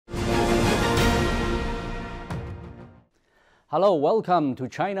Hello, welcome to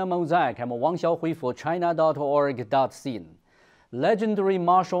China Mosaic. I'm Wang Xiaohui for China.org.cn. Legendary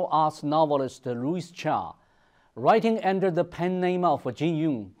martial arts novelist Louis Cha, writing under the pen name of Jin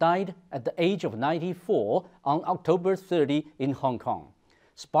Yun, died at the age of 94 on October 30 in Hong Kong,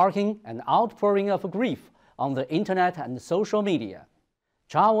 sparking an outpouring of grief on the internet and social media.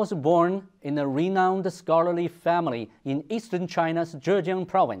 Cha was born in a renowned scholarly family in eastern China's Zhejiang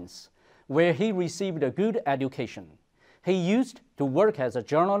province, where he received a good education. He used to work as a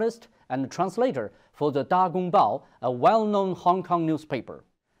journalist and translator for the Da Gong Bao, a well-known Hong Kong newspaper.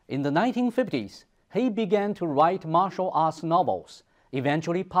 In the 1950s, he began to write martial arts novels,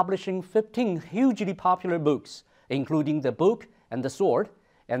 eventually publishing 15 hugely popular books, including The Book and the Sword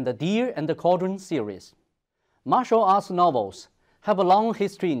and the Deer and the Cauldron series. Martial arts novels have a long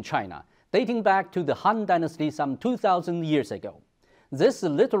history in China, dating back to the Han Dynasty some 2,000 years ago. This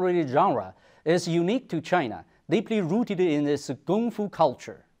literary genre is unique to China, deeply rooted in its Kung Fu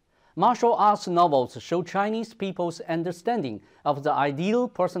culture. Martial arts novels show Chinese people's understanding of the ideal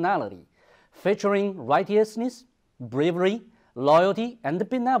personality, featuring righteousness, bravery, loyalty, and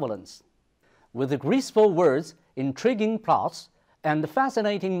benevolence. With graceful words, intriguing plots, and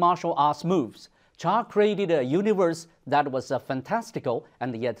fascinating martial arts moves, Cha created a universe that was fantastical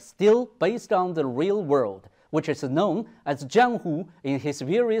and yet still based on the real world, which is known as Jianghu in his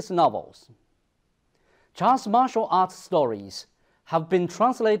various novels. Cha's martial arts stories have been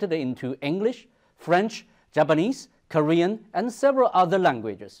translated into English, French, Japanese, Korean, and several other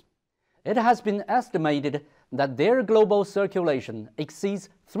languages. It has been estimated that their global circulation exceeds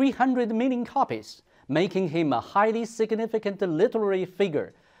 300 million copies, making him a highly significant literary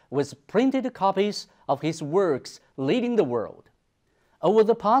figure, with printed copies of his works leading the world. Over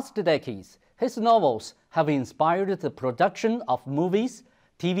the past decades, his novels have inspired the production of movies,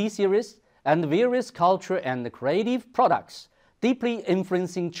 TV series, and various culture and creative products, deeply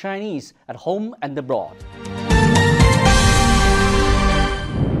influencing Chinese at home and abroad.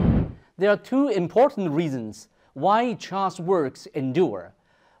 There are two important reasons why Cha's works endure,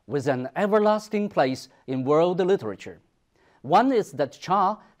 with an everlasting place in world literature. One is that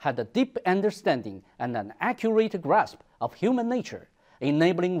Cha had a deep understanding and an accurate grasp of human nature,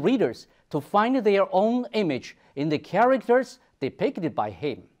 enabling readers to find their own image in the characters depicted by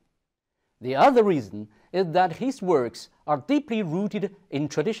him. The other reason is that his works are deeply rooted in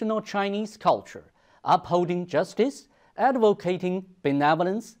traditional Chinese culture, upholding justice, advocating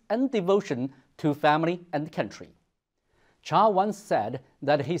benevolence and devotion to family and country. Cha once said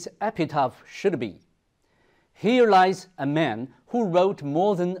that his epitaph should be, "Here lies a man who wrote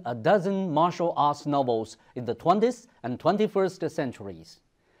more than a dozen martial arts novels in the 20th and 21st centuries."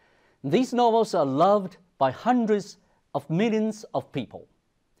 These novels are loved by hundreds of millions of people.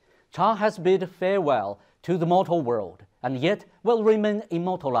 Cha has bid farewell to the mortal world, and yet will remain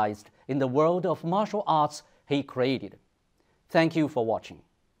immortalized in the world of martial arts he created. Thank you for watching.